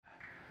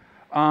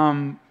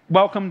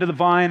Welcome to the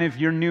Vine. If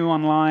you're new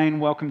online,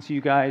 welcome to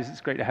you guys.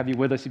 It's great to have you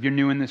with us. If you're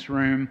new in this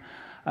room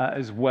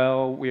as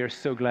well, we are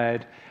so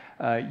glad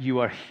you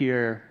are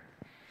here.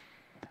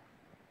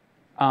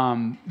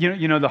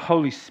 You know, the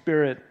Holy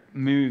Spirit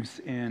moves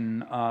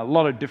in a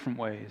lot of different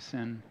ways.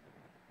 And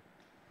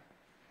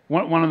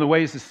one of the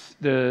ways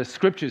the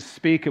Scriptures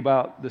speak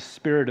about the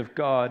Spirit of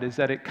God is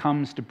that it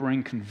comes to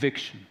bring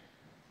conviction.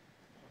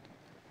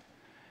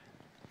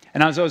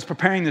 And as I was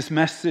preparing this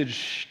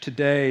message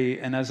today,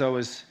 and as I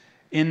was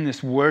in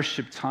this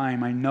worship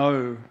time, I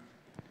know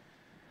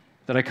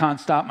that I can't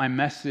start my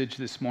message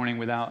this morning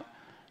without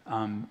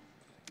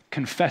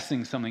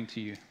confessing something to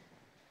you.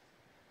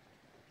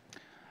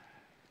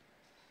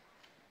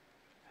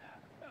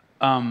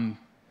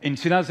 In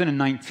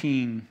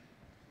 2019,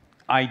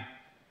 I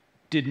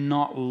did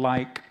not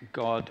like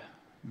God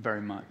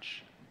very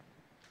much.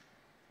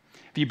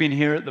 If you've been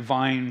here at the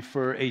Vine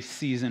for a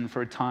season,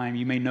 for a time,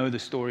 you may know the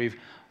story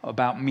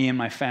about me and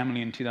my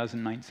family in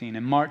 2019.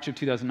 In March of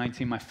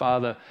 2019, my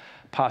father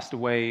passed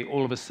away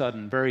all of a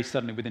sudden, very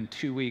suddenly, within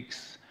 2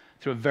 weeks,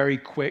 through a very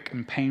quick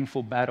and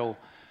painful battle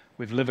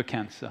with liver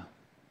cancer.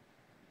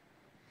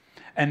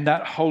 And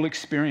that whole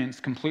experience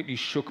completely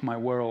shook my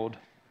world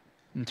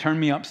and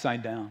turned me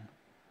upside down.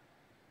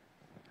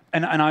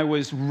 And I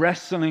was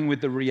wrestling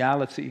with the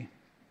reality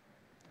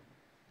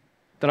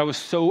that I was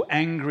so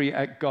angry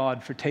at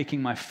God for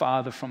taking my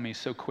father from me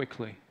so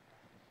quickly.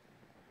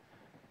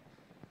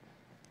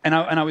 And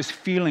I was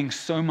feeling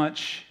so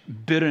much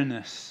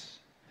bitterness.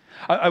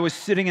 I was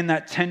sitting in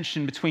that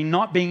tension between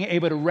not being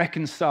able to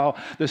reconcile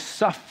the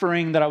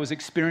suffering that I was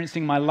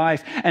experiencing in my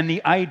life and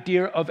the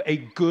idea of a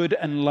good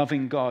and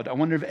loving God. I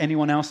wonder if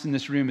anyone else in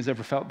this room has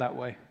ever felt that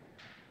way.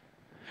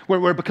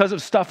 Where because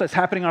of stuff that's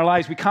happening in our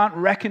lives, we can't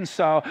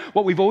reconcile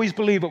what we've always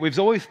believed, what we've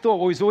always thought,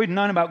 what we've always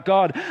known about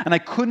God. And I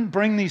couldn't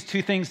bring these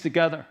two things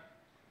together.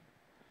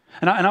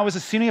 And I was a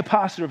senior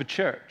pastor of a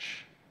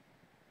church.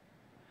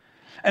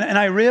 And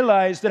I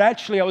realized that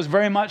actually I was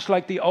very much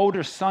like the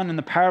older son in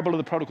the parable of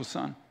the prodigal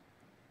son.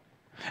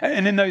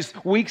 And in those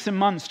weeks and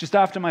months just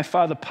after my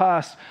father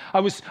passed, I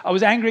was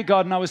angry at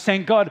God and I was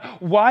saying, God,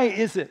 why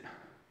is it?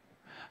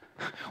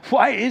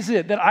 Why is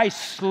it that I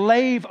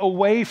slave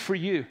away for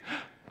you?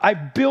 I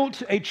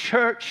built a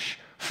church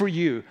for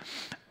you.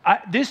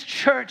 This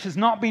church has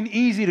not been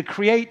easy to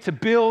create, to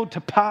build,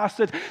 to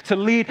pastor, to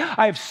lead.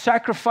 I have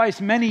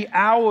sacrificed many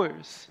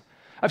hours.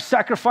 I've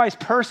sacrificed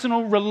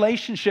personal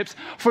relationships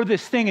for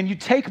this thing, and you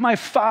take my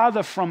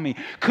father from me.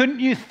 Couldn't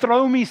you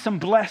throw me some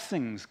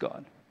blessings,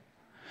 God?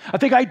 I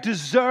think I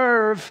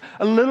deserve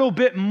a little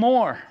bit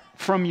more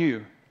from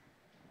you,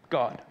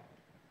 God.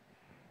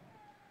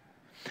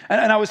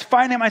 And I was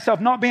finding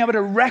myself not being able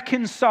to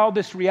reconcile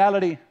this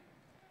reality.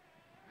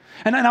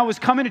 And I was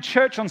coming to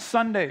church on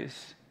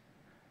Sundays,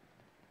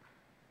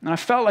 and I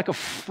felt like a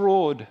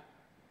fraud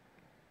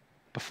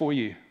before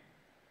you.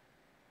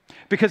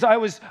 Because I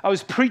was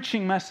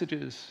preaching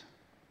messages,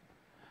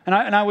 and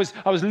I was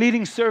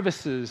leading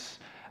services,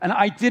 and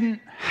I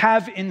didn't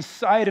have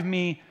inside of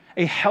me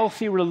a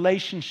healthy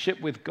relationship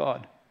with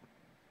God.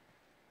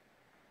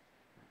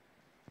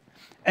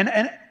 And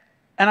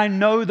I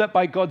know that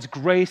by God's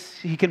grace,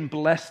 He can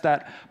bless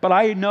that, but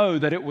I know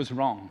that it was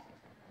wrong.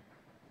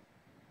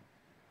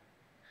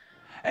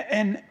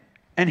 And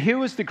here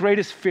was the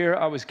greatest fear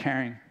I was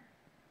carrying.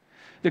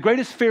 The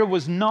greatest fear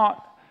was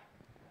not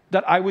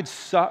that I would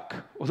suck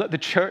or that the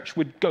church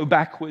would go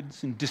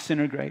backwards and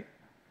disintegrate.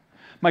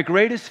 My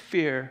greatest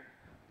fear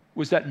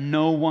was that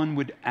no one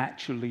would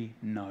actually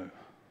know,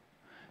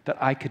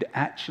 that I could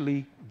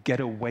actually get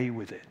away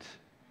with it,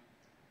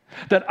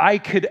 that I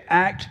could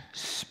act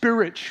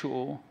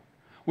spiritual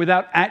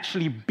without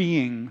actually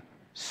being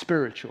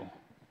spiritual.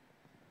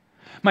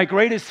 My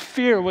greatest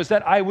fear was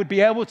that I would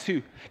be able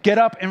to get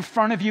up in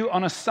front of you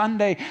on a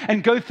Sunday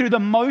and go through the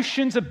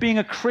motions of being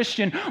a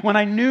Christian when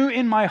I knew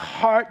in my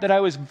heart that I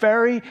was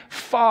very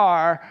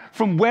far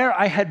from where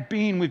I had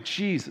been with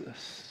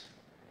Jesus.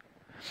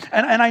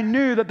 And I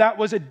knew that that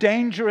was a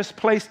dangerous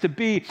place to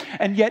be.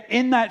 And yet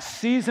in that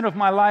season of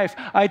my life,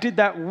 I did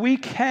that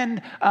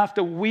weekend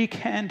after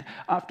weekend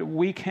after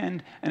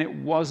weekend, and it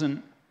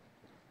wasn't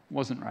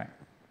right.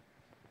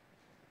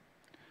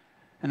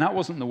 And that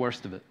wasn't the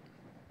worst of it.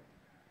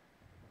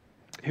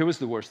 Here was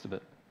the worst of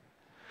it.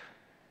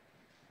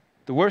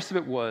 The worst of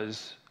it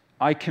was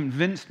I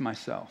convinced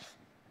myself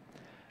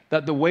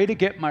that the way to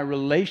get my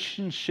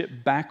relationship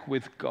back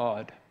with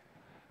God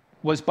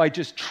was by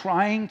just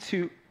trying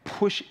to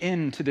push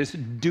into this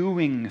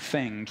doing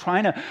thing,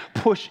 trying to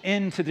push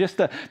into just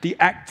the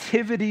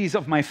activities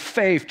of my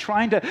faith,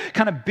 trying to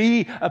kind of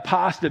be a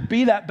pastor,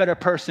 be that better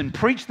person,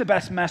 preach the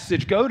best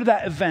message, go to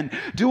that event,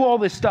 do all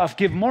this stuff,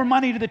 give more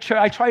money to the church.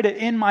 I try to,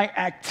 in my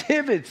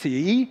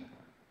activity,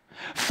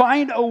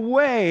 find a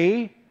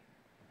way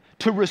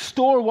to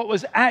restore what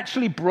was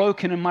actually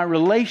broken in my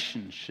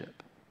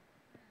relationship.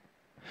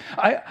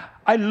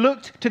 I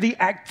looked to the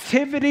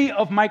activity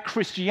of my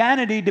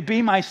Christianity to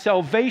be my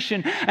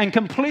salvation and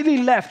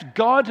completely left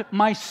God,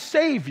 my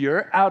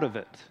Savior, out of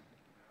it.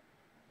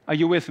 Are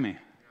you with me?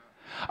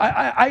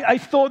 I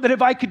thought that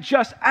if I could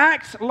just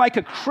act like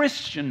a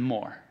Christian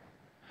more,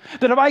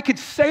 that if I could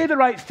say the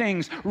right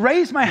things,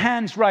 raise my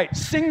hands right,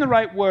 sing the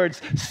right words,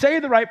 say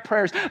the right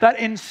prayers, that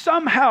in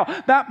somehow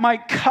that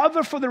might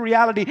cover for the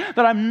reality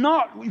that I'm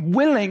not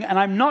willing and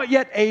I'm not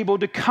yet able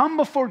to come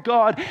before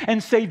God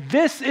and say,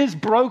 this is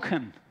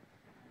broken.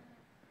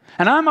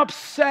 And I'm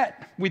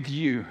upset with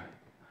you.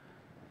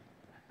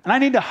 And I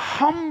need to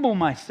humble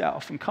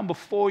myself and come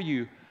before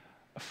you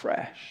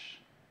afresh.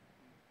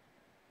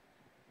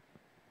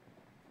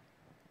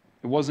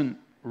 It wasn't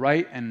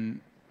right,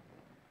 and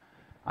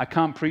I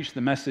can't preach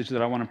the message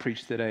that I want to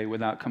preach today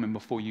without coming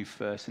before you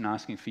first and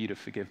asking for you to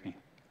forgive me.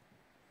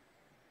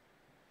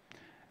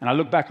 And I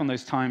look back on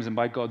those times, and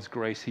by God's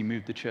grace, He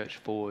moved the church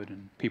forward,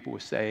 and people were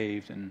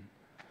saved.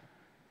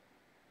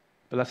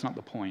 But that's not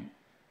the point.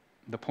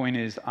 The point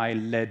is, I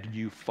led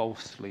you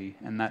falsely,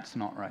 and that's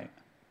not right.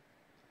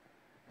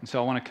 And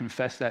so I want to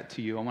confess that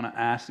to you. I want to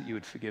ask that you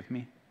would forgive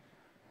me.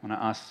 I want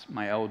to ask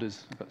my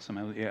elders, I've got some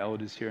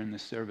elders here in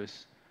this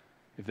service,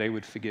 if they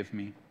would forgive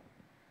me.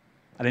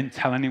 I didn't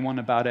tell anyone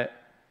about it.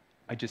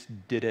 I just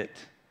did it.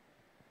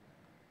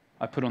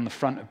 I put on the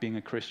front of being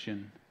a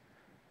Christian,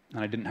 and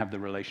I didn't have the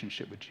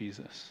relationship with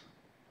Jesus.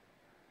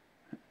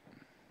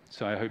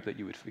 So I hope that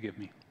you would forgive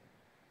me.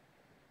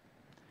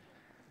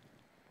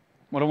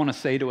 What I want to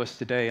say to us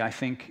today, I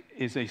think,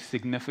 is a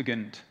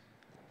significant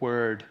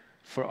word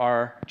for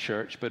our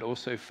church, but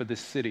also for this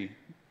city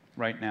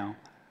right now.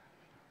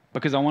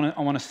 Because I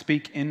want to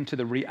speak into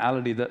the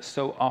reality that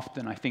so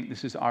often I think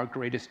this is our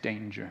greatest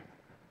danger.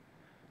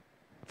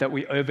 That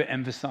we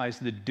overemphasize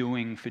the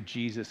doing for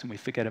Jesus and we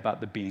forget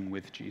about the being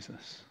with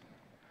Jesus.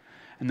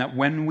 And that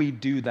when we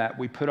do that,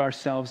 we put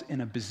ourselves in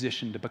a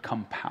position to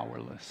become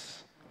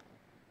powerless.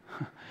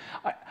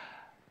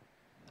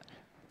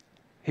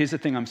 Here's the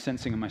thing I'm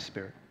sensing in my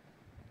spirit.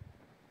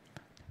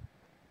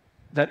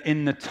 That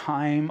in the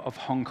time of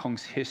Hong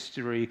Kong's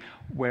history,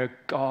 where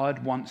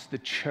God wants the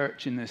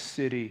church in this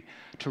city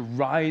to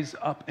rise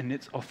up in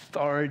its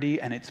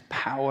authority and its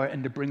power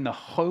and to bring the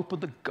hope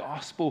of the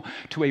gospel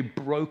to a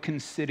broken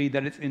city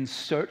that is in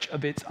search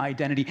of its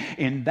identity,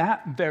 in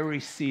that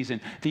very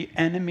season, the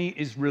enemy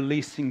is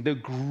releasing the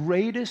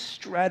greatest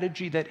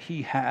strategy that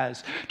he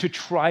has to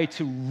try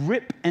to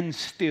rip and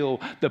steal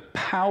the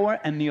power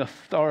and the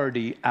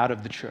authority out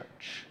of the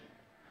church.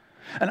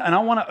 And I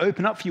want to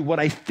open up for you what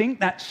I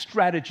think that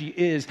strategy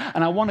is.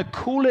 And I want to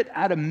call it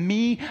out of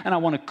me, and I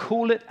want to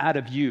call it out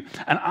of you.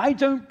 And I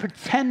don't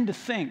pretend to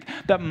think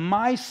that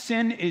my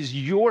sin is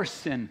your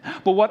sin.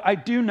 But what I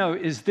do know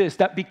is this,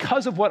 that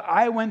because of what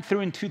I went through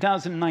in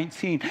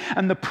 2019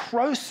 and the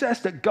process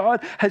that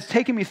God has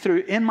taken me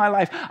through in my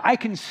life, I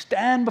can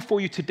stand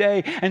before you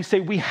today and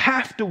say, we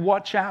have to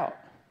watch out.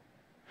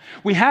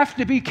 We have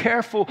to be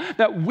careful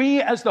that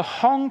we as the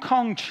Hong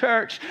Kong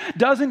church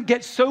doesn't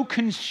get so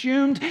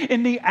consumed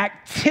in the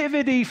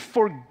activity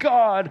for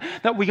God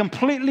that we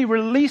completely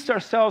release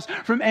ourselves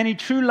from any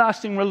true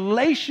lasting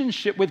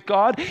relationship with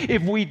God.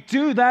 If we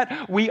do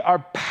that, we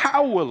are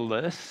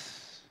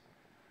powerless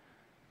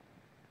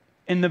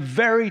in the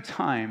very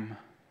time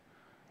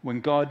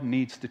when God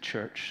needs the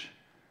church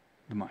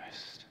the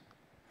most.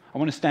 I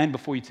want to stand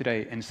before you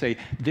today and say,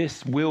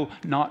 this will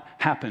not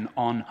happen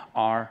on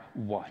our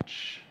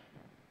watch.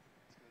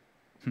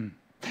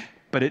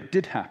 But it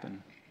did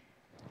happen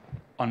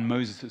on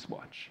Moses'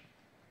 watch.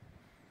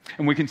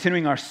 And we're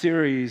continuing our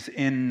series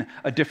in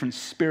a different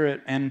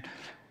spirit, and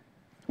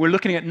we're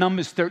looking at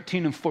Numbers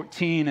 13 and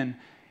 14, and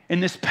in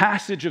this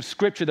passage of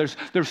Scripture,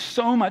 there's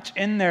so much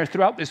in there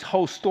throughout this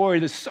whole story.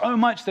 There's so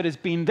much that has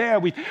been there.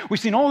 We've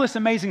seen all this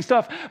amazing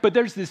stuff, but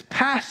there's this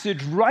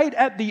passage right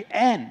at the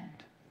end.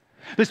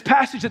 This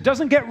passage that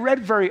doesn't get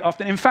read very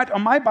often. In fact,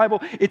 on my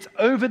Bible, it's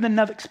over the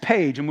next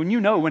page. And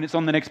when it's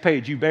on the next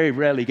page, you very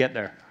rarely get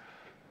there.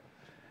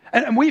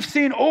 And we've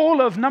seen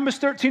all of Numbers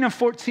 13 and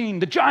 14,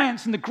 the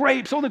giants and the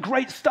grapes, all the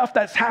great stuff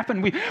that's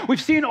happened.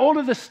 We've seen all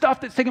of the stuff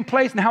that's taken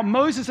place and how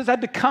Moses has had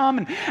to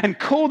come and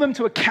call them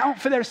to account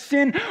for their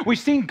sin. We've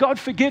seen God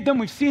forgive them.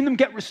 We've seen them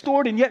get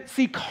restored and yet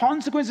see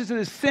consequences of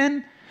their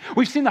sin.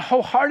 We've seen the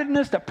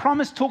wholeheartedness that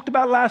Promise talked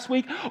about last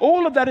week.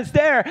 All of that is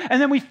there.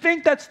 And then we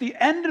think that's the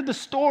end of the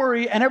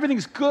story and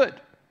everything's good.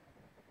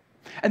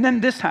 And then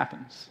this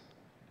happens.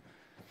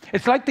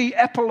 It's like the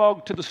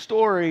epilogue to the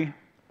story,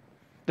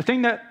 the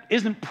thing that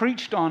isn't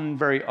preached on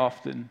very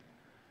often,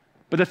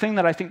 but the thing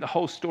that I think the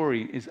whole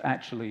story is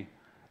actually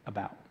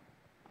about.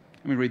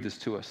 Let me read this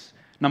to us.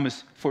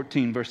 Numbers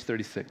 14, verse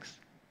 36.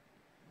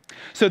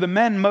 So the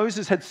men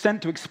Moses had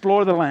sent to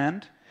explore the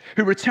land,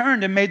 who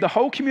returned and made the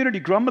whole community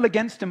grumble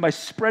against him by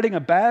spreading a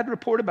bad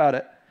report about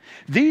it.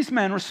 These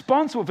men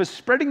responsible for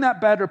spreading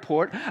that bad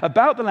report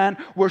about the land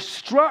were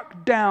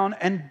struck down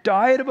and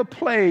died of a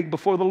plague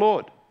before the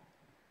Lord.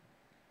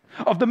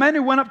 Of the men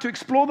who went up to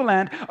explore the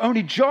land,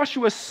 only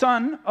Joshua,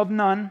 son of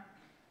Nun,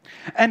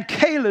 and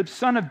Caleb,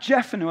 son of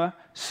Jephunneh,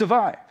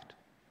 survived.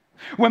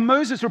 When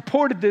Moses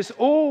reported this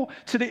all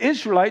to the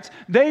Israelites,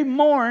 they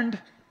mourned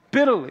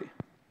bitterly.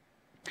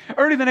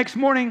 Early the next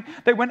morning,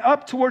 they went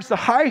up towards the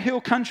high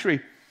hill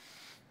country.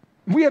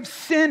 We have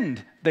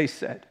sinned, they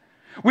said.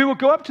 We will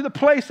go up to the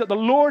place that the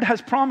Lord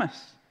has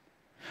promised.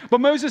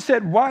 But Moses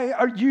said, why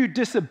are you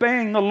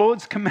disobeying the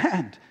Lord's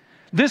command?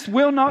 This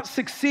will not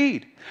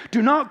succeed.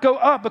 Do not go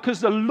up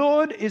because the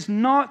Lord is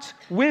not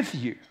with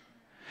you.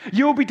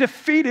 You will be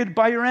defeated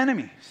by your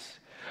enemies.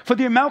 For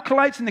the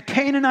Amalekites and the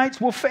Canaanites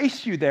will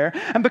face you there.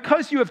 And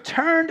because you have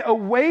turned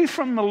away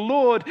from the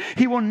Lord,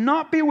 he will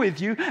not be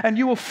with you, and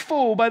you will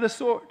fall by the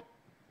sword.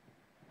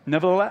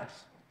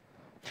 Nevertheless,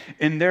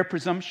 in their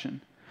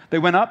presumption, they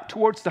went up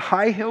towards the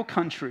high hill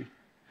country,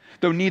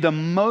 though neither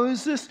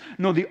Moses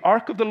nor the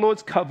ark of the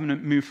Lord's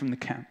covenant moved from the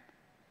camp.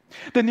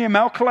 Then the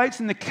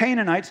Amalekites and the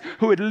Canaanites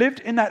who had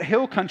lived in that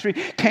hill country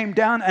came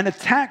down and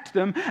attacked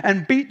them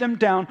and beat them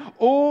down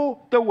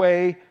all the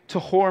way to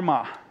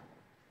Hormah.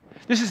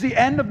 This is the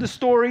end of the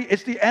story.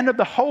 It's the end of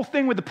the whole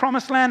thing with the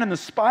promised land and the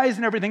spies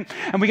and everything.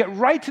 And we get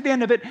right to the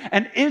end of it,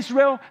 and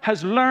Israel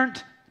has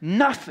learned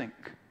nothing.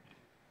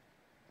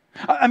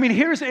 I mean,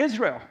 here's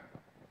Israel.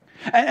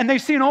 And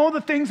they've seen all the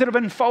things that have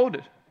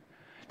unfolded.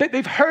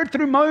 They've heard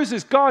through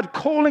Moses God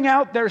calling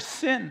out their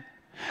sin.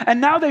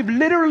 And now they've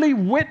literally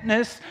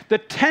witnessed the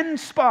 10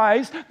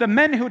 spies, the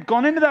men who had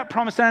gone into that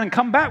promised land and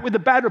come back with a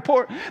bad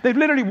report. They've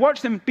literally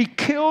watched them be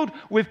killed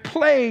with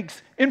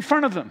plagues in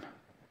front of them.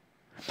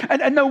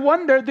 And no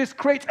wonder this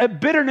creates a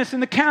bitterness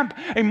in the camp,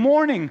 a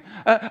mourning,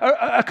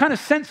 a kind of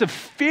sense of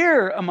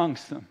fear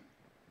amongst them.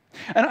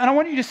 And I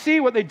want you to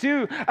see what they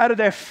do out of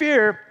their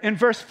fear in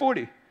verse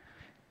 40.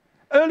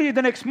 Earlier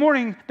the next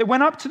morning, they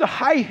went up to the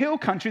high hill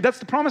country, that's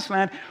the promised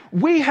land.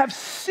 We have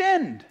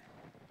sinned,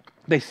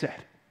 they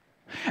said.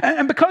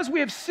 And because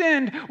we have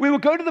sinned, we will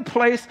go to the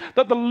place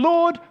that the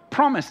Lord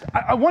promised.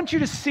 I want you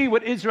to see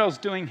what Israel's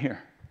doing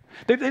here.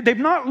 They've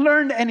not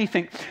learned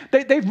anything.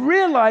 They've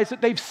realized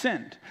that they've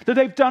sinned, that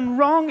they've done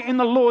wrong in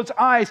the Lord's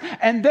eyes,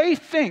 and they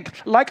think,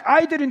 like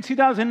I did in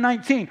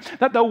 2019,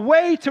 that the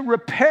way to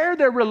repair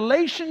their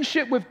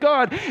relationship with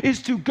God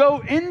is to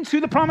go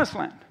into the promised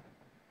land.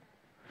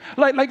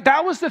 Like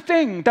that was the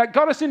thing that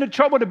got us into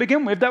trouble to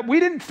begin with, that we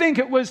didn't think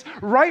it was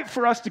right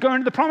for us to go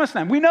into the promised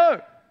land. We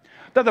know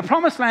that the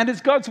promised land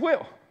is God's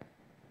will.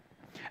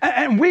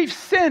 And we've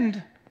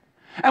sinned,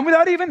 and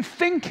without even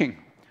thinking,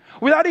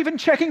 without even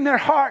checking their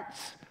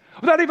hearts,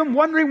 without even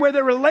wondering where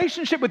their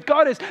relationship with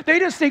God is, they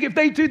just think if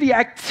they do the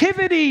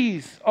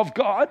activities of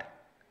God,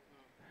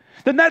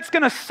 then that's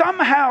going to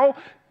somehow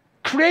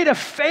create a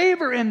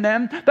favor in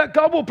them, that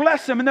God will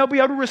bless them and they'll be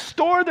able to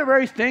restore the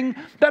very thing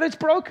that is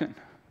broken.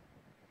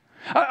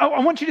 I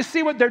want you to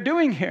see what they're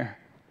doing here.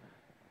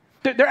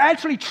 They're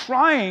actually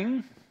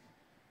trying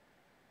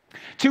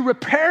to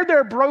repair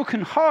their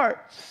broken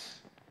hearts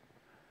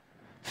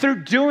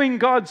through doing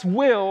God's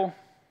will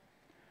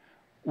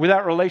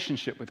without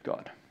relationship with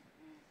God.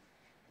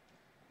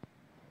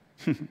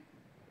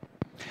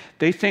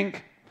 They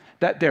think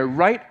that their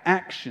right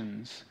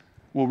actions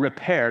will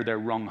repair their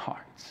wrong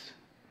hearts.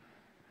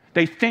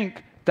 They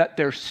think that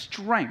their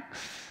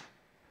strength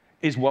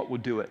is what will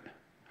do it,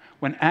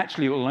 when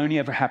actually it will only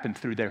ever happen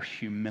through their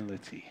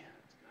humility.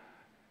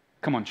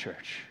 Come on,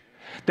 church.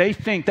 They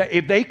think that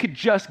if they could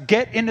just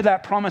get into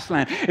that promised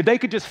land, if they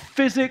could just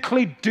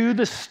physically do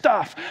the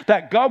stuff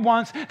that God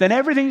wants, then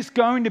everything's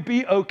going to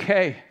be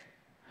okay.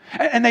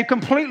 And they've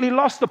completely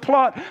lost the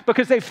plot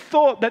because they've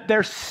thought that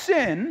their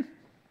sin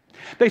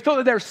was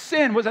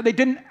that they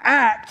didn't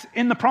act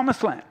in the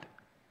promised land.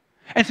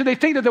 And so they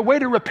think that the way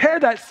to repair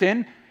that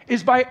sin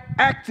is by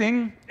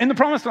acting in the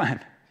promised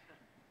land.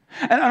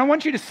 And I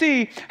want you to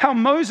see how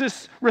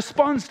Moses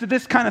responds to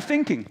this kind of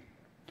thinking.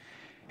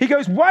 He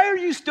goes, why are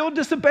you still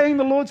disobeying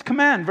the Lord's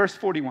command? Verse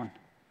 41.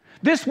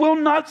 This will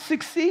not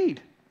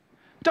succeed.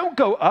 Don't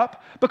go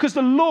up because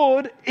the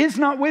Lord is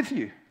not with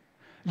you.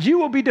 You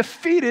will be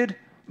defeated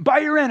by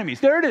your enemies.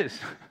 There it is.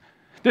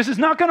 This is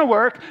not going to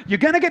work. You're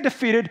going to get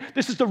defeated.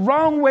 This is the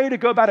wrong way to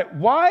go about it.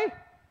 Why?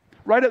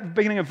 Right at the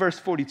beginning of verse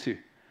 42.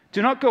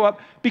 Do not go up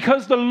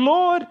because the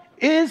Lord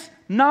is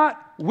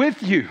not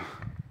with you.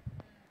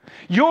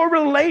 Your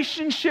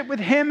relationship with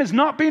him is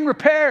not being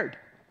repaired.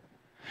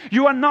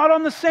 You are not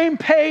on the same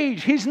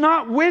page. He's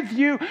not with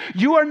you.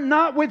 You are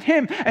not with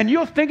him. And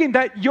you're thinking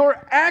that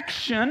your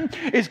action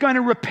is going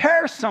to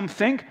repair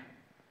something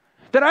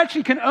that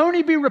actually can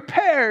only be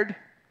repaired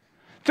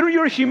through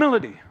your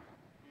humility.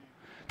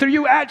 Through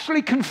you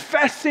actually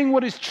confessing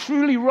what is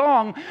truly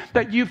wrong,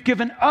 that you've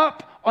given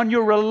up on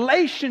your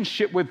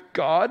relationship with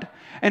God,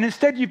 and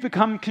instead you've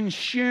become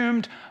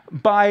consumed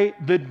by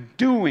the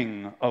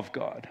doing of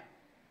God.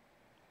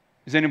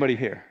 Is anybody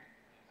here?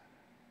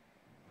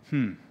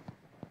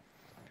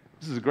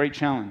 This is a great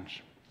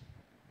challenge.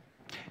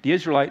 The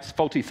Israelites'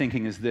 faulty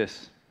thinking is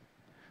this.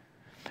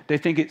 They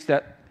think it's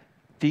that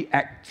the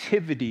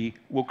activity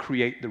will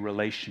create the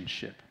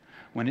relationship,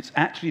 when it's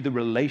actually the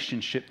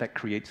relationship that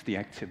creates the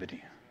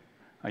activity.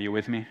 Are you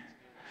with me?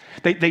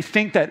 They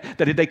think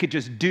that if they could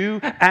just do,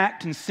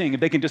 act, and sing, if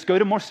they can just go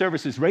to more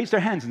services, raise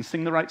their hands and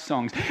sing the right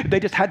songs, if they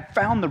just had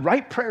found the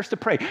right prayers to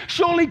pray,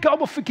 surely God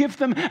will forgive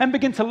them and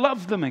begin to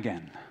love them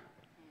again.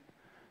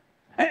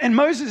 And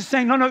Moses is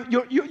saying, no,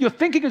 your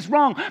thinking is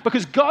wrong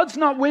because God's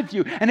not with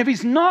you. And if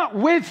he's not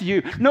with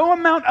you, no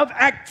amount of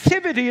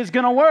activity is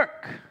going to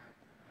work.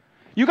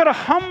 You've got to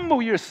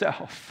humble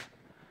yourself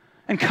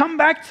and come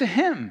back to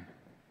him.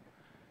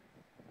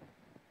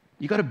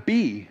 You've got to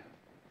be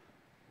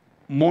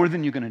more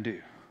than you're going to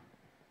do.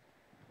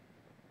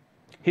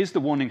 Here's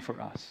the warning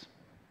for us.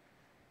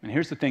 And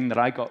here's the thing that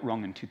I got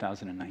wrong in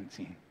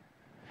 2019.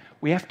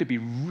 We have to be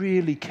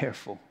really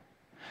careful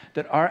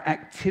that our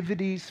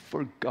activities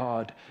for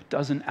God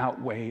doesn't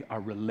outweigh our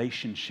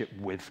relationship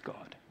with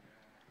God.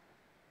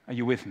 Are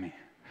you with me?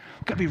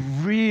 We've got to be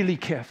really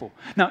careful.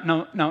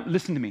 Now,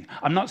 listen to me.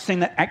 I'm not saying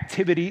that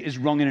activity is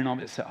wrong in and of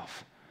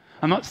itself.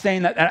 I'm not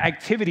saying that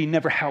activity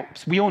never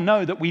helps. We all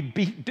know that we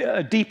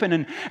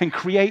deepen and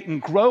create and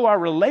grow our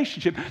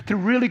relationship through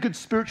really good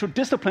spiritual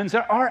disciplines.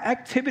 There are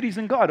activities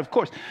in God, of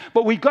course.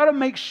 But we've got to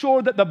make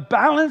sure that the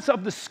balance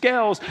of the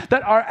scales,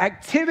 that our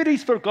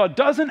activities for God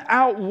doesn't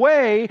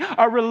outweigh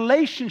our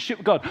relationship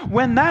with God.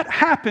 When that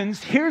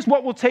happens, here's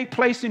what will take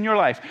place in your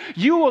life.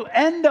 You will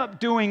end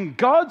up doing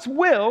God's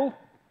will,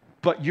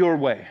 but your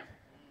way.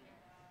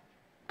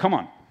 Come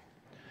on.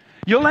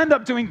 You'll end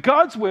up doing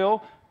God's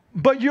will,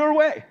 but your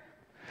way.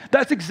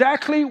 That's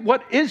exactly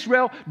what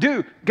Israel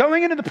do.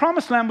 Going into the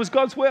promised land was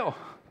God's will.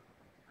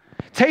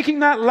 Taking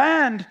that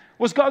land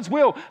was God's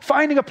will.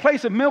 Finding a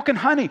place of milk and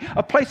honey,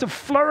 a place of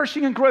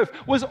flourishing and growth,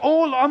 was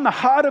all on the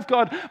heart of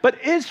God.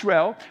 But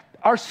Israel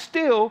are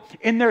still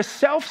in their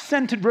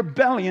self-centered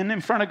rebellion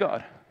in front of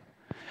God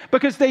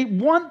because they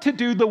want to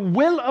do the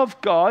will of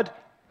God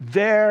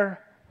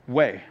their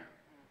way.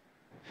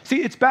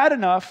 See, it's bad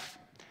enough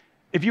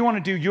if you want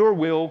to do your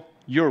will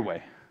your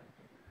way.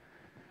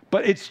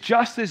 But it's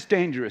just as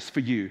dangerous for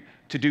you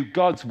to do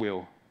God's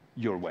will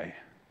your way.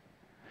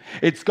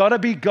 It's got to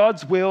be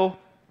God's will,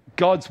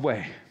 God's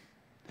way.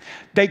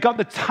 They got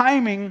the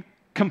timing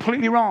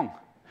completely wrong.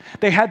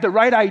 They had the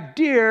right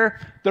idea,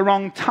 the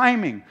wrong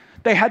timing.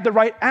 They had the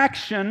right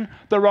action,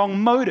 the wrong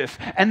motive.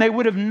 And they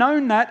would have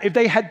known that if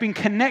they had been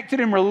connected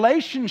in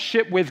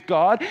relationship with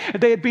God,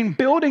 if they had been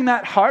building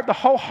that heart, the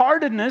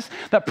wholeheartedness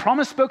that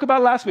Promise spoke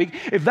about last week,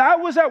 if that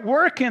was at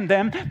work in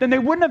them, then they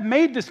wouldn't have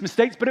made these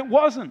mistakes, but it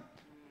wasn't.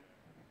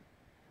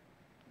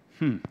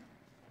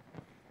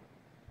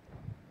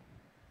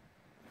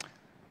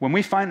 When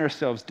we find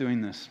ourselves doing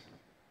this,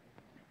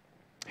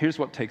 here's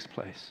what takes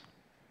place.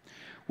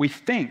 We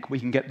think we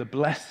can get the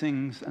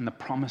blessings and the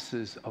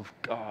promises of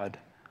God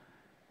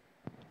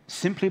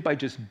simply by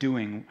just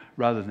doing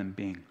rather than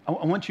being. I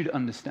want you to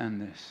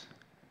understand this,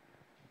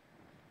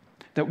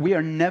 that we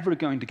are never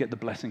going to get the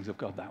blessings of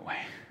God that way.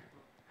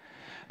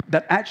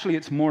 That actually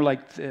it's more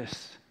like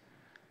this,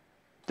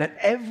 that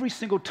every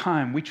single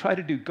time we try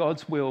to do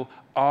God's will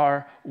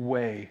our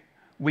way,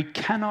 we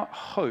cannot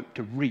hope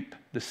to reap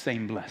the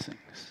same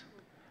blessings.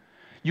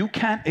 You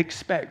can't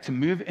expect to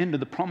move into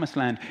the promised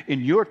land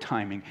in your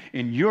timing,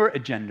 in your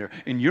agenda,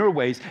 in your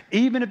ways,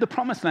 even if the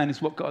promised land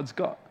is what God's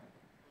got.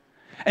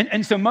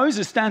 And so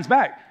Moses stands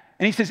back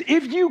and he says,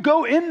 if you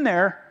go in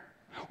there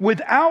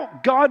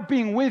without God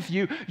being with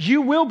you,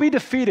 you will be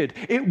defeated.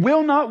 It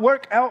will not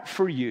work out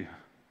for you.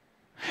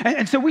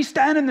 And so we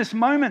stand in this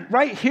moment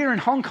right here in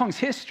Hong Kong's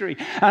history.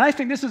 And I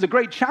think this is a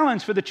great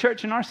challenge for the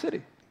church in our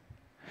city.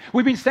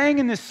 We've been saying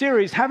in this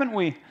series, haven't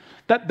we,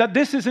 that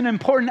this is an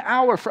important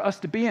hour for us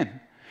to be in.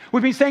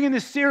 We've been saying in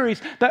this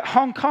series that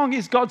Hong Kong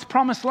is God's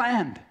promised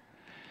land.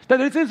 That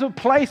it is a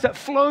place that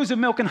flows with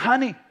milk and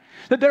honey.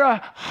 That there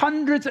are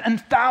hundreds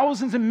and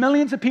thousands and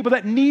millions of people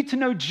that need to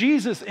know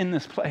Jesus in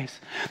this place.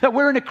 That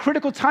we're in a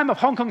critical time of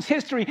Hong Kong's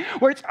history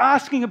where it's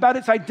asking about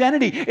its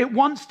identity. It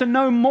wants to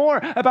know more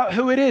about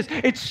who it is.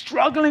 It's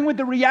struggling with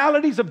the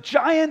realities of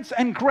giants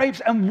and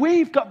grapes, and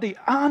we've got the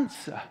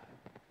answer.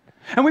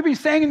 And we've been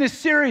saying in this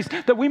series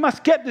that we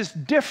must get this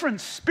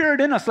different spirit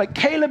in us, like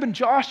Caleb and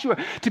Joshua,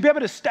 to be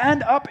able to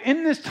stand up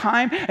in this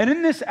time and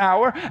in this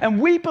hour,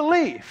 and we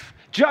believe,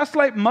 just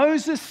like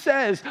Moses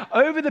says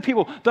over the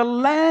people, the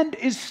land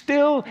is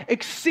still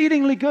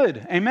exceedingly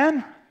good.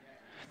 Amen?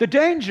 The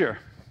danger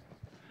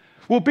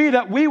will be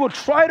that we will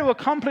try to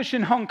accomplish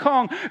in Hong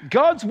Kong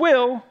God's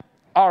will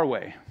our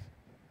way.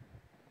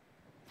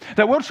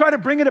 That we'll try to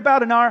bring it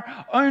about in our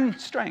own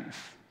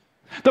strength.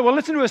 That we'll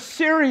listen to a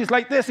series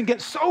like this and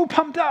get so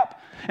pumped up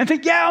and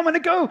think, yeah, I'm going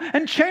to go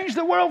and change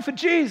the world for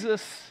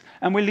Jesus.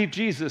 And we leave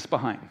Jesus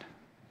behind.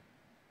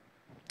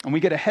 And we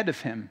get ahead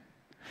of him,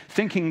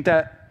 thinking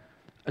that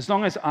as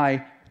long as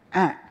I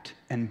act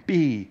and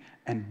be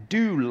and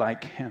do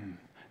like him,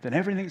 then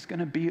everything's going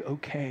to be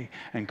okay.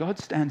 And God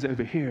stands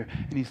over here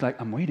and he's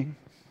like, I'm waiting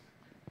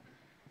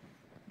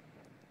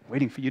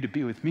for you to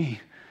be with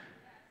me.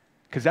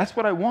 Because that's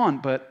what I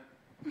want, but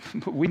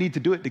we need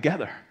to do it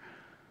together.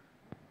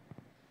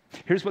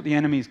 Here's what the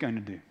enemy is going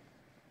to do.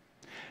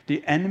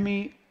 The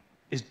enemy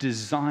is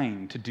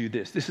designed to do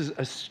this. This is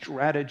a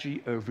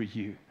strategy over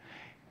you.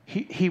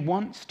 He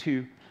wants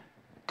to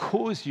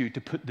cause you to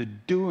put the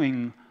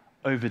doing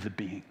over the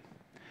being.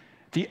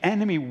 The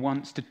enemy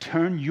wants to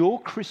turn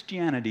your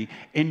Christianity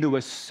into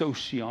a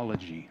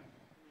sociology.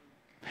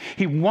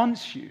 He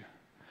wants you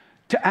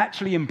to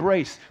actually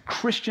embrace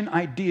Christian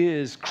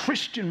ideas,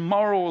 Christian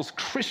morals,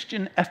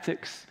 Christian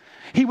ethics.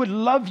 He would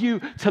love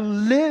you to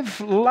live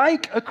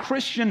like a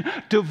Christian,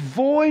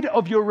 devoid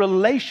of your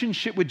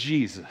relationship with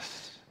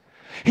Jesus.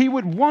 He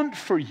would want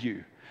for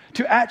you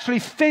to actually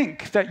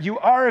think that you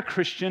are a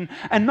Christian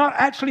and not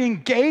actually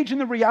engage in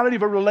the reality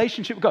of a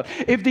relationship with God.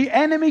 If the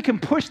enemy can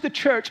push the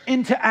church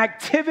into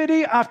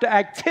activity after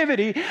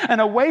activity and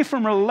away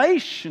from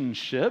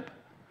relationship,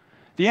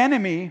 the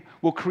enemy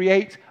will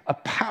create a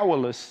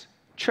powerless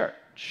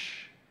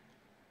church.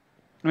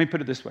 Let me put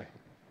it this way.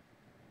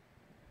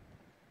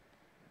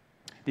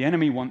 The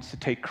enemy wants to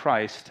take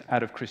Christ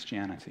out of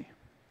Christianity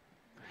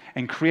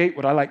and create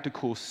what I like to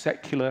call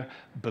secular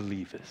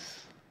believers.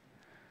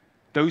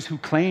 Those who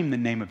claim the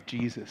name of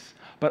Jesus,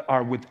 but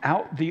are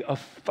without the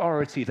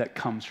authority that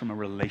comes from a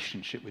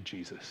relationship with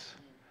Jesus.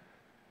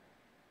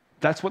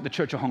 That's what the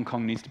Church of Hong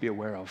Kong needs to be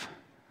aware of.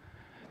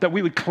 That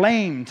we would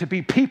claim to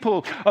be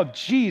people of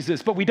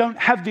Jesus, but we don't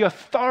have the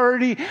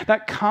authority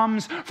that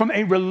comes from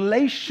a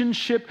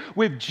relationship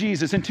with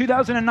Jesus. In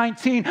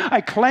 2019,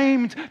 I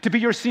claimed to be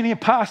your senior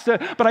pastor,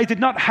 but I did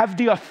not have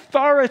the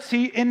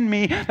authority in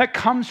me that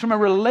comes from a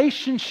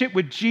relationship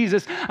with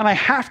Jesus, and I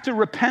have to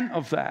repent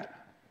of that.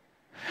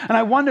 And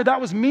I wonder,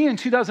 that was me in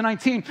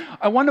 2019.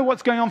 I wonder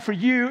what's going on for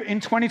you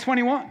in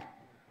 2021.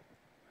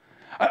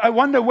 I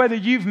wonder whether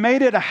you've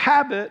made it a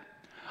habit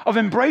of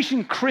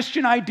embracing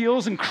Christian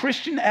ideals and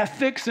Christian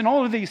ethics and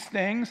all of these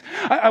things.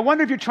 I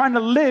wonder if you're trying to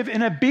live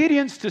in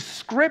obedience to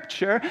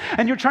Scripture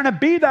and you're trying to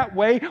be that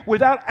way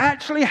without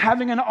actually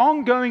having an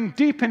ongoing,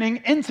 deepening,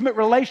 intimate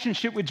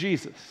relationship with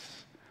Jesus.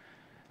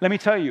 Let me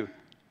tell you,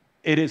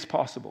 it is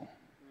possible.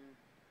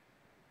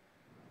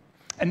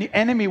 And the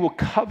enemy will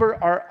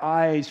cover our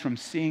eyes from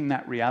seeing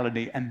that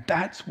reality. And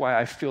that's why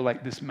I feel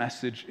like this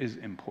message is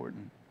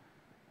important.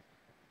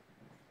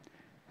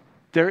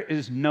 There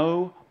is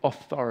no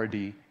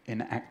authority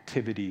in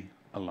activity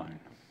alone.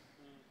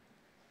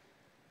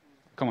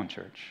 Come on,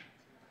 church.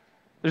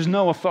 There's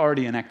no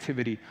authority in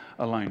activity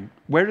alone.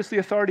 Where does the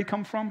authority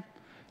come from?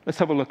 Let's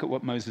have a look at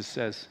what Moses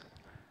says.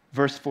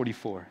 Verse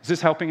 44. Is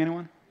this helping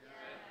anyone?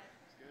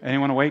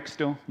 Anyone awake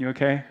still? You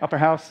okay? Upper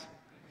house?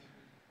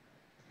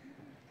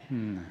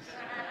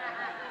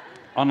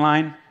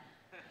 Online?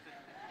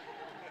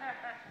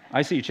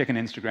 I see you checking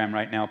Instagram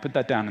right now. Put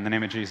that down in the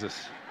name of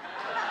Jesus.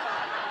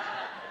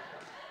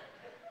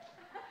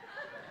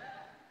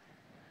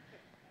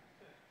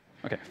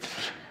 Okay.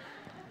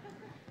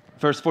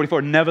 Verse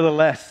 44,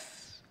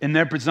 nevertheless, in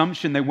their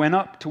presumption, they went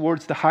up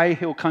towards the high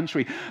hill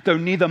country, though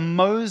neither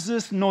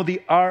Moses nor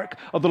the ark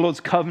of the Lord's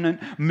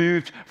covenant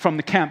moved from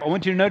the camp. I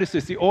want you to notice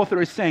this. The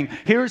author is saying,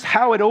 here's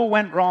how it all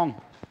went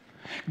wrong.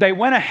 They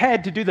went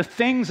ahead to do the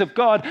things of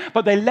God,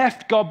 but they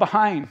left God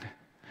behind.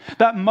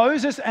 That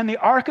Moses and the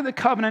Ark of the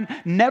Covenant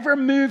never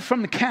moved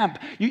from the camp.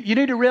 You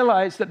need to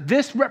realize that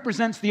this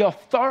represents the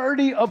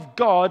authority of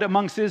God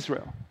amongst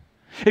Israel.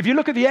 If you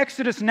look at the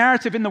Exodus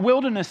narrative in the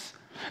wilderness,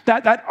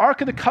 that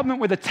Ark of the Covenant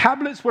where the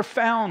tablets were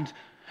found,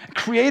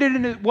 created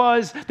and it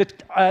was,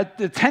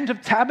 the tent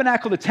of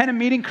tabernacle, the tent of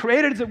meeting,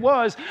 created as it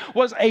was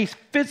a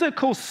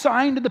physical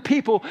sign to the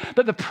people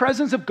that the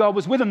presence of God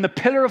was with them. The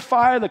pillar of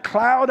fire, the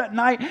cloud at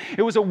night,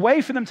 it was a way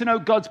for them to know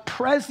God's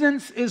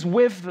presence is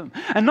with them.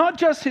 And not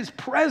just his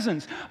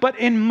presence, but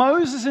in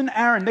Moses and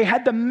Aaron, they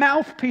had the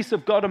mouthpiece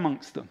of God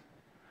amongst them.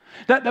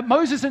 That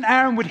Moses and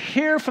Aaron would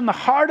hear from the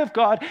heart of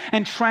God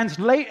and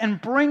translate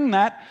and bring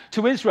that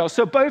to Israel.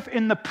 So both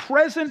in the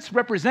presence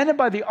represented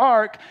by the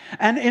ark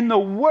and in the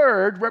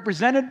word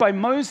represented by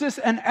Moses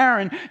and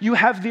Aaron, you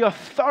have the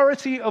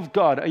authority of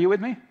God. Are you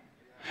with me?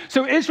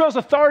 So Israel's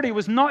authority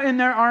was not in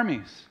their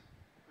armies.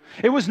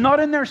 It was not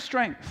in their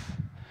strength.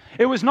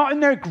 It was not in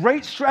their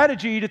great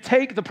strategy to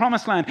take the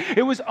promised land.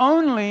 It was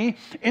only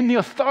in the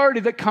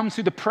authority that comes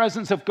through the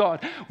presence of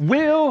God.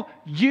 Will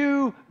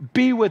you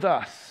be with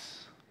us?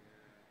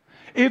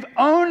 If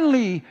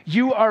only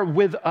you are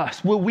with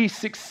us, will we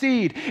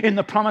succeed in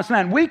the promised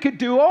land. We could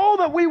do all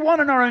that we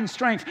want in our own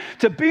strength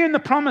to be in the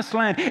promised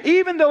land,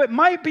 even though it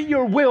might be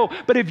your will.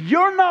 But if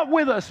you're not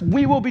with us,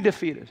 we will be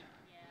defeated.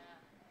 Yeah.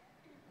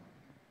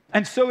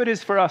 And so it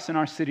is for us in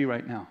our city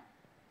right now.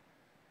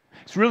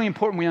 It's really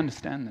important we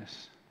understand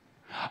this.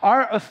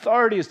 Our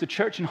authority as the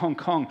church in Hong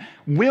Kong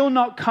will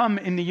not come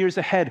in the years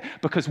ahead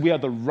because we are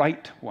the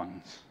right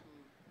ones.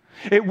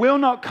 It will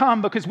not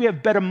come because we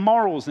have better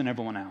morals than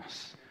everyone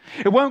else.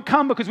 It won't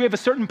come because we have a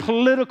certain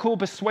political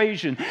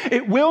persuasion.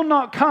 It will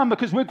not come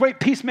because we're great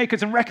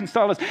peacemakers and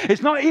reconcilers.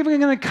 It's not even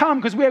going to come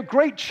because we have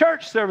great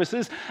church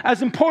services,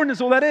 as important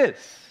as all that is.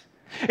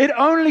 It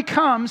only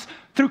comes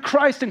through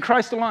Christ and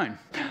Christ alone.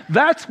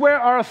 That's where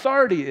our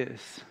authority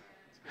is.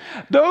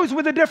 Those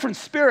with a different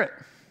spirit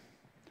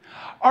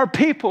are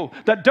people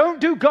that don't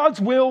do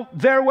God's will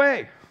their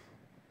way.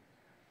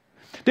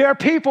 They are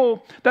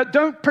people that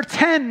don't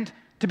pretend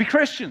to be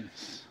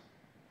Christians.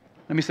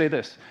 Let me say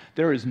this.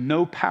 There is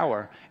no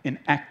power in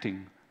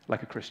acting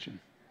like a Christian.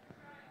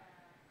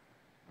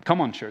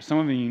 Come on, church. Some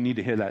of you need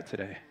to hear that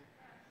today.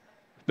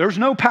 There's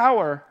no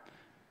power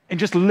in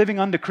just living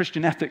under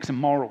Christian ethics and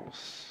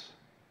morals.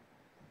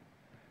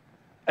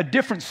 A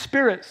different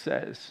spirit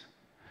says,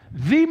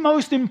 the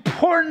most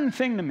important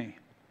thing to me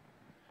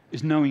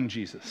is knowing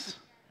Jesus.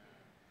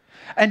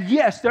 And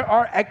yes, there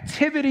are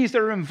activities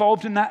that are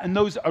involved in that, and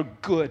those are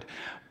good.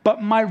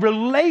 But my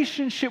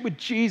relationship with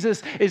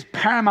Jesus is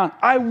paramount.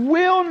 I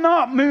will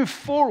not move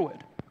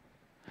forward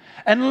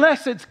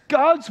unless it's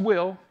God's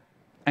will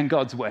and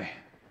God's way.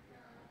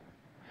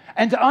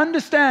 And to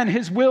understand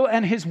his will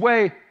and his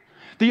way,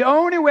 the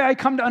only way I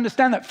come to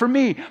understand that for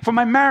me, for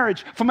my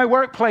marriage, for my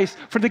workplace,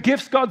 for the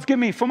gifts God's given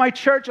me, for my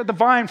church at the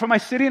Vine, for my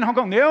city in Hong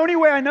Kong, the only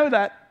way I know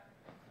that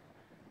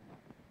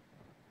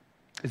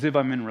is if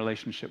I'm in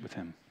relationship with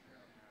him.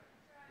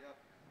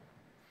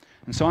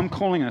 And so I'm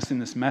calling us in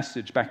this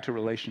message back to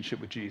relationship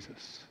with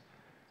Jesus,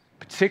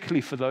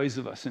 particularly for those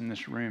of us in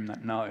this room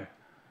that know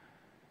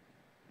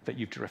that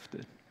you've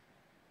drifted.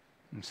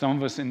 And some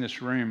of us in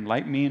this room,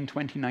 like me in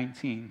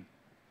 2019,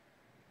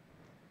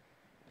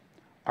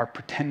 are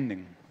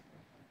pretending.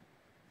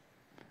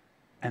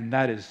 And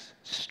that is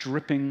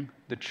stripping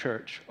the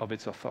church of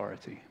its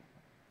authority.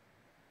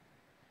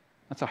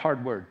 That's a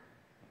hard word.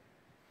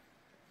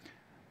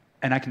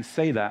 And I can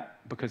say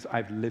that because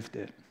I've lived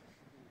it.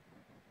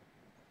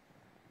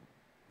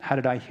 How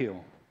did I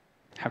heal?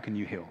 How can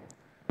you heal?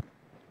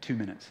 2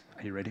 minutes.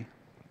 Are you ready?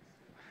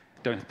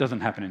 It doesn't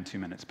happen in 2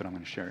 minutes, but I'm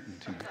going to share it in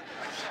 2 minutes.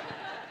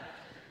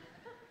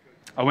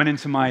 I went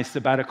into my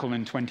sabbatical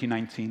in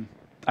 2019.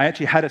 I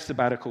actually had a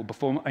sabbatical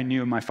before I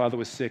knew my father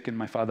was sick and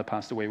my father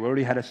passed away. We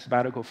already had a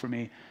sabbatical for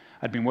me.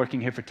 I'd been working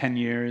here for 10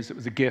 years. It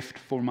was a gift,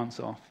 4 months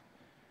off.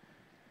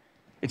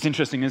 It's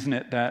interesting, isn't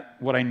it, that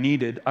what I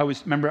needed, I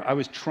was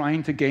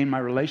trying to gain my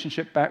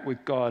relationship back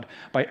with God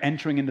by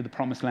entering into the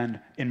promised land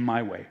in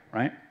my way,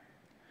 right?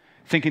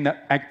 Thinking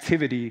that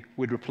activity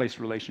would replace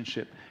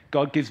relationship.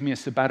 God gives me a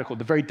sabbatical.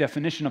 The very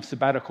definition of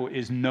sabbatical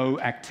is no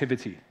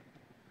activity.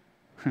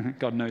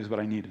 God knows what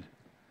I needed.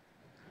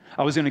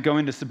 I was going to go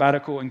into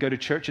sabbatical and go to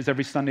churches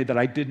every Sunday that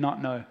I did not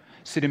know,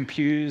 sit in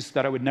pews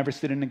that I would never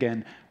sit in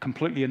again,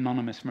 completely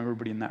anonymous from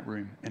everybody in that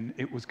room, and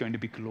it was going to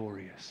be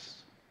glorious.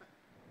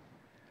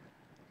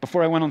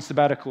 Before I went on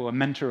sabbatical, a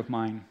mentor of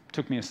mine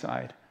took me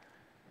aside.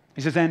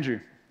 He says, Andrew,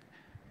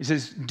 he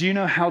says, do you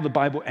know how the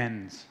Bible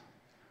ends?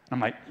 And I'm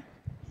like,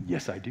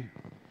 yes, I do.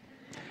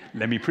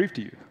 Let me prove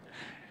to you.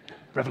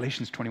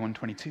 Revelations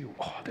 21:22.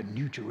 Oh, the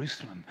New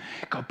Jerusalem.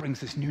 God brings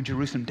this New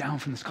Jerusalem down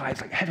from the sky. It's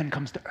like heaven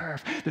comes to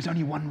earth. There's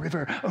only one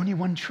river, only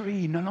one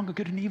tree, no longer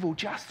good and evil,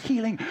 just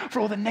healing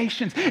for all the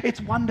nations. It's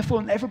wonderful,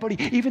 and everybody,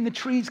 even the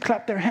trees,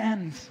 clap their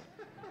hands.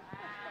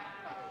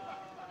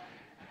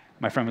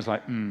 My friend was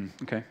like,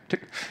 okay.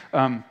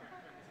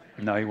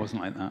 No, he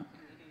wasn't like that.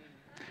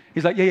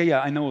 He's like,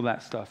 yeah, I know all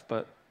that stuff,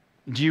 but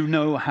do you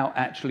know how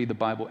actually the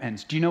Bible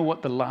ends? Do you know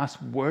what the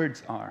last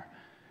words are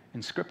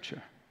in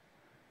Scripture?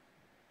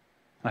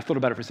 And I thought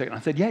about it for a second. I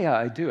said, yeah,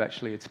 I do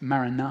actually. It's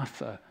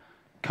Maranatha,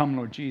 come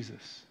Lord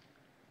Jesus.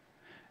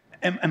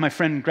 And my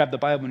friend grabbed the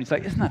Bible and he's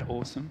like, isn't that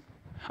awesome?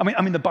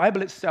 I mean, the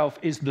Bible itself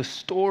is the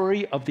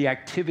story of the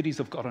activities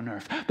of God on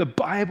earth. The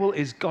Bible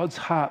is God's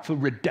heart for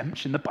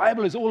redemption. The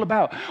Bible is all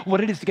about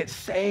what it is to get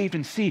saved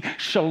and see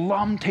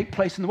shalom take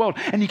place in the world.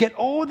 And you get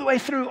all the way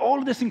through all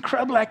of this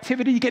incredible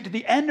activity. You get to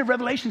the end of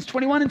Revelations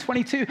 21 and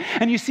 22,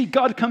 and you see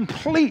God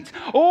complete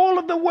all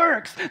of the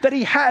works that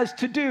he has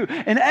to do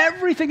in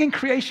everything in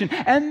creation.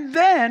 And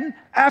then,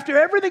 after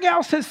everything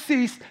else has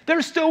ceased,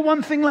 there's still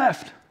one thing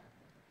left.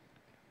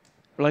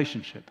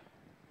 Relationship.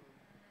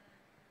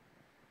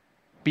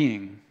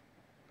 Being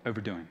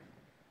overdoing.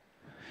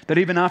 That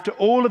even after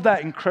all of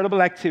that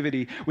incredible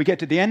activity, we get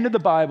to the end of the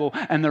Bible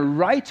and the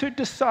writer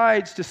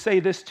decides to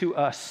say this to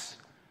us: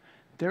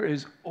 there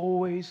is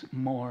always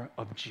more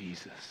of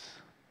Jesus.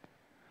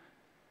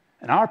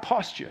 And our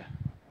posture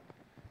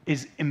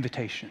is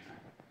invitation.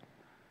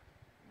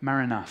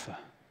 Maranatha,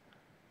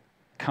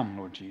 come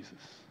Lord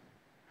Jesus.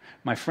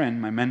 My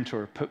friend, my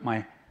mentor, put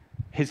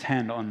his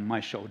hand on my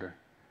shoulder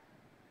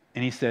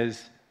and he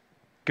says,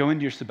 go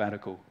into your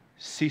sabbatical.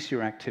 Cease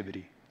your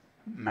activity.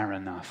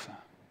 Maranatha.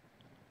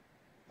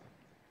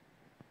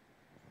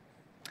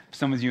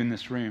 Some of you in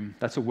this room,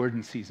 that's a word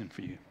in season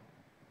for you.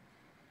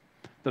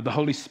 That the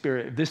Holy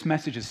Spirit, if this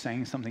message is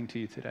saying something to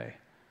you today,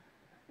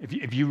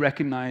 if you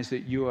recognize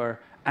that you are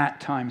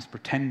at times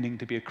pretending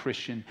to be a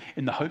Christian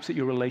in the hopes that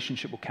your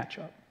relationship will catch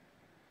up,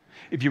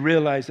 if you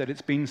realize that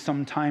it's been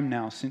some time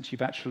now since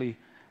you've actually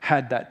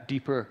had that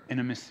deeper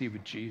intimacy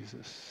with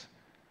Jesus,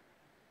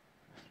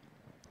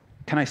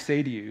 can I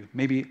say to you,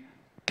 maybe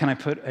can I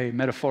put a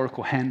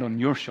metaphorical hand on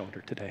your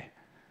shoulder today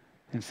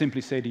and simply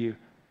say to you,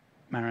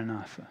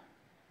 Maranatha.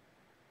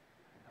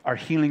 Our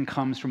healing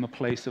comes from a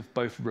place of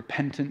both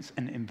repentance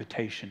and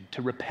invitation,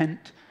 to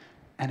repent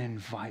and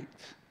invite.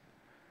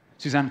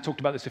 Susanna talked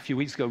about this a few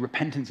weeks ago.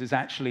 Repentance is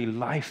actually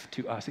life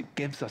to us. It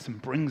gives us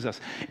and brings us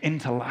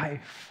into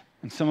life.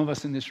 And some of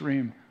us in this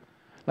room,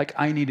 like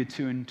I needed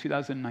to in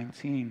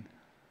 2019,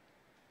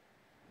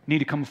 need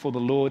to come before the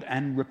Lord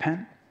and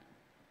repent.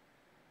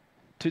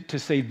 To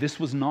say this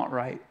was not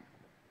right.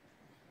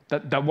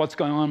 That what's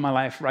going on in my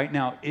life right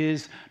now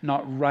is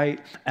not right.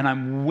 And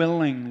I'm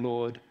willing,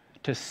 Lord,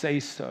 to say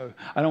so.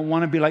 I don't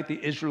want to be like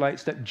the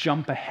Israelites that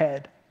jump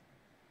ahead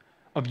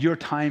of your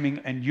timing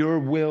and your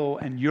will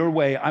and your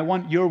way. I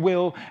want your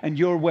will and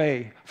your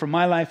way for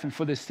my life and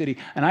for this city.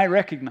 And I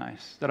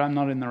recognize that I'm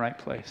not in the right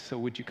place, so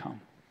would you come?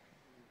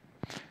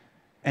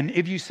 And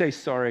if you say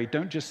sorry,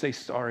 don't just say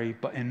sorry,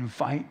 but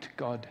invite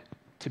God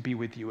to be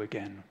with you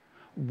again.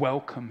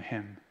 Welcome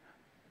him.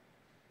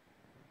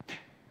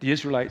 The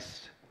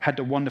Israelites had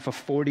to wander for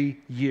 40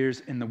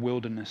 years in the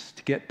wilderness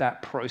to get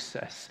that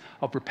process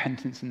of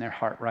repentance in their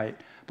heart right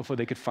before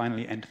they could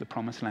finally enter the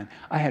promised land.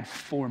 I had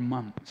 4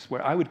 months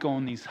where I would go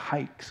on these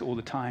hikes all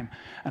the time,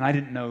 and I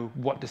didn't know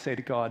what to say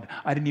to God.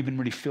 I didn't even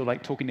really feel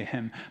like talking to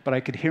him, but I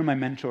could hear my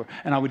mentor,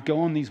 and I would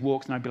go on these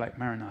walks, and I'd be like,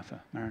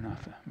 Maranatha,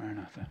 Maranatha,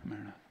 Maranatha,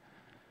 Maranatha.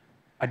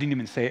 I didn't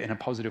even say it in a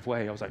positive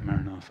way. I was like,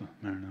 Maranatha,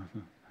 Maranatha.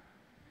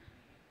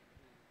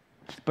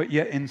 But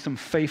yet in some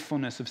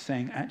faithfulness of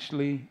saying,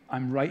 actually,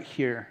 I'm right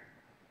here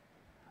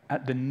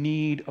at the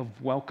need of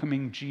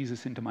welcoming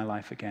Jesus into my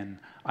life again,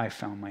 I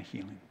found my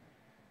healing.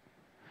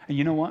 And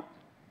you know what?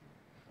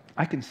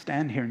 I can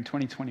stand here in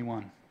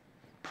 2021,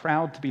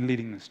 proud to be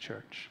leading this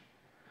church.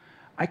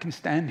 I can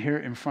stand here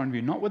in front of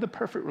you, not with a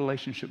perfect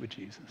relationship with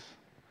Jesus,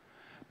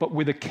 but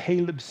with a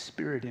Caleb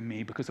spirit in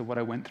me because of what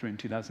I went through in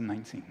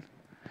 2019.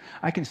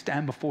 I can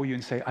stand before you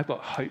and say, I've got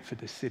hope for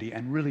this city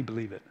and really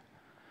believe it.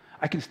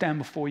 I can stand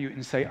before you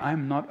and say,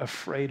 I'm not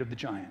afraid of the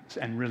giants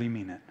and really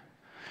mean it.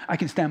 I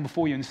can stand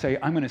before you and say,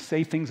 I'm going to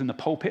say things in the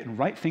pulpit and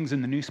write things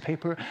in the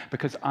newspaper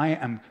because I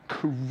am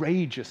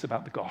courageous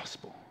about the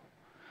gospel.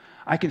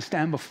 I can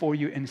stand before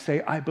you and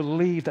say, I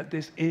believe that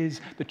this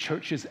is the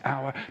church's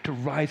hour to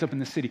rise up in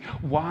the city.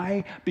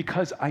 Why?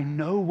 Because I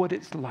know what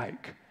it's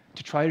like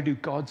to try to do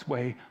God's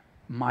way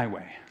my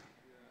way.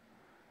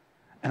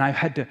 And I've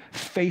had to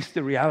face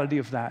the reality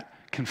of that,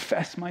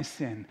 confess my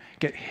sin,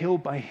 get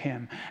healed by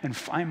him, and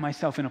find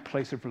myself in a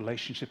place of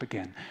relationship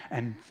again.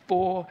 And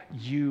for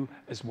you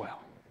as well.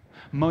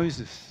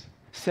 Moses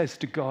says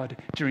to God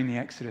during the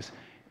Exodus,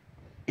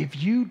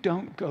 if you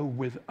don't go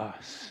with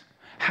us,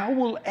 how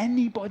will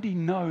anybody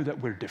know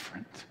that we're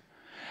different?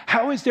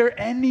 How is there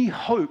any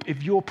hope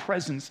if your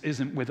presence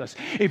isn't with us?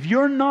 If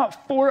you're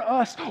not for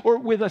us or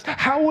with us,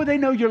 how will they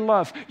know your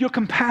love, your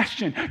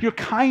compassion, your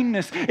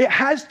kindness? It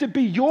has to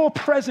be your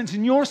presence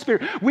and your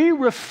spirit. We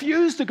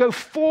refuse to go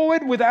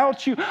forward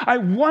without you. I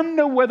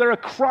wonder whether a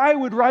cry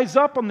would rise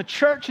up on the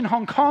church in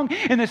Hong Kong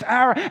in this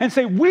hour and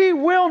say, we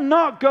will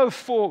not go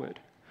forward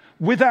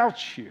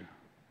without you.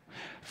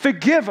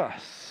 Forgive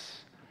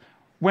us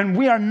when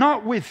we are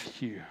not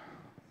with you.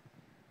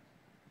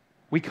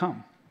 We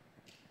come.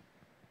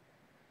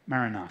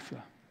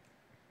 Maranatha.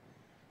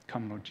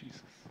 Come, Lord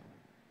Jesus.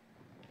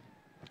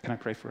 Can I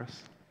pray for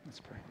us? Let's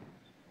pray.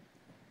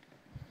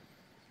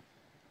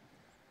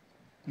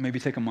 Maybe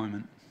take a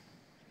moment.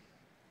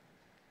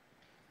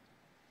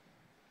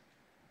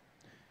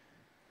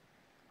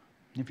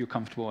 If you're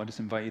comfortable, I just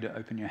invite you to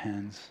open your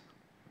hands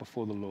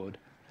before the Lord.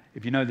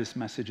 If you know this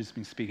message has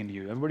been speaking to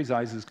you, everybody's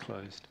eyes is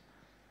closed.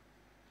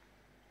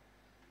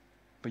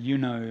 But you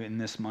know in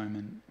this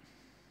moment,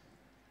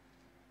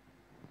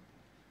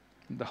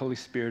 the Holy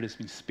Spirit has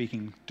been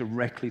speaking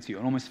directly to you.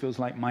 It almost feels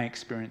like my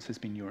experience has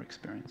been your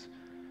experience.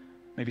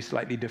 Maybe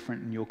slightly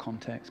different in your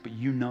context, but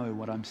you know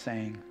what I'm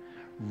saying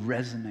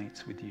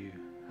resonates with you.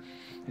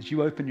 As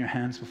you open your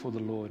hands before the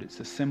Lord, it's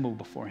a symbol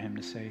before him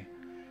to say,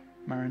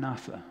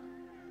 Maranatha,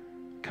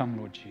 come,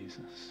 Lord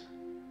Jesus.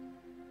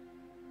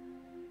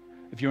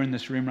 If you're in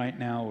this room right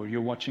now or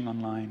you're watching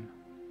online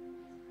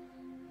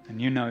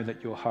and you know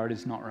that your heart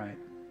is not right,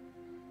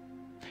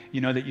 you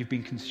know that you've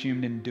been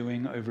consumed in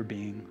doing over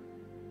being,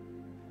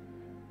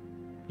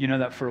 you know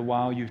that for a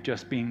while you've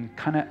just been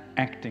kind of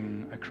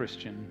acting a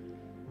Christian,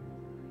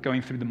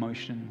 going through the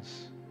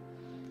motions,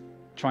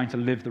 trying to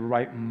live the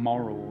right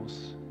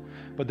morals,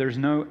 but there's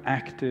no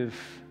active,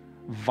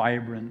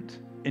 vibrant,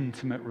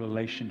 intimate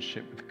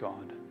relationship with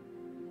God.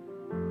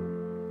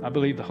 I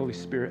believe the Holy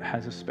Spirit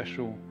has a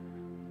special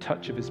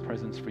touch of his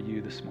presence for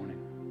you this morning.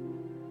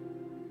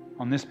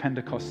 On this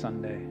Pentecost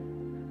Sunday,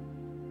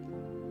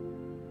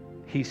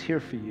 he's here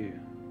for you.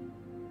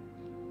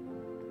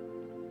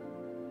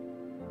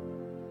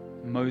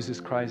 Moses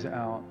cries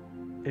out,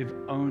 if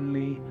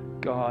only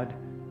God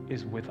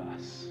is with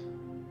us.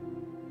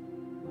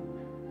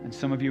 And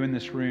some of you in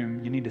this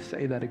room, you need to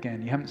say that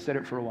again. You haven't said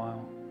it for a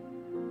while.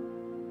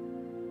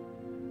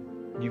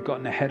 You've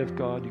gotten ahead of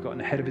God. You've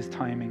gotten ahead of his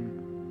timing.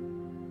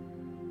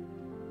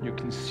 You're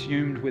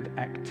consumed with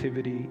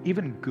activity,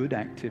 even good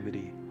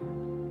activity.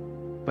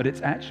 But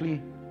it's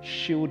actually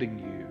shielding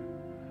you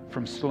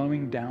from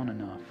slowing down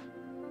enough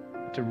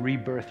to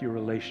rebirth your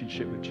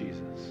relationship with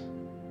Jesus.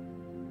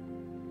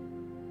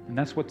 And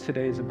that's what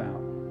today is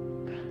about.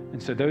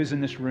 And so those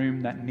in this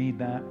room that need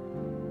that,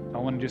 I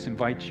want to just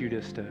invite you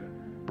just to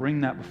bring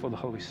that before the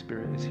Holy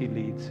Spirit as he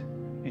leads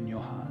in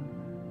your heart.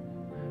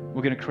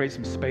 We're going to create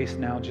some space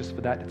now just for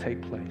that to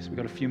take place. We've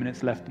got a few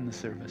minutes left in the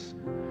service.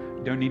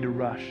 You don't need to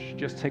rush.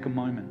 Just take a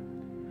moment.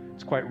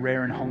 It's quite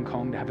rare in Hong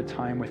Kong to have a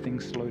time where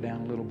things slow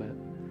down a little bit.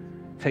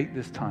 Take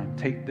this time,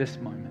 take this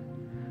moment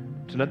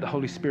to let the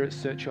Holy Spirit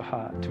search your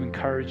heart, to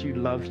encourage you,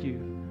 love you,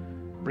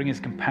 bring his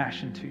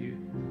compassion to you.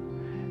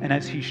 And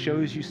as he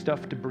shows you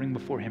stuff to bring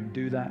before him,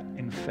 do that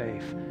in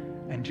faith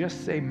and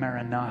just say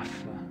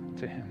Maranatha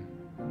to him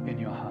in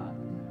your heart.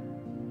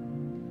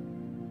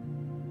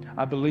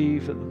 I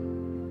believe that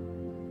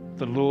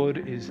the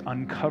Lord is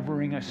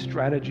uncovering a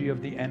strategy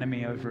of the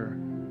enemy over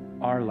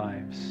our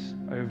lives,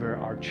 over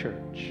our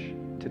church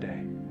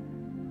today.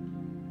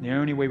 The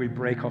only way we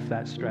break off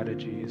that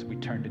strategy is we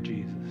turn to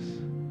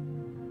Jesus,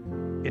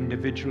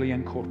 individually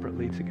and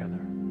corporately together.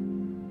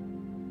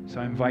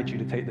 So I invite you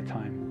to take the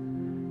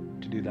time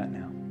to do that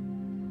now.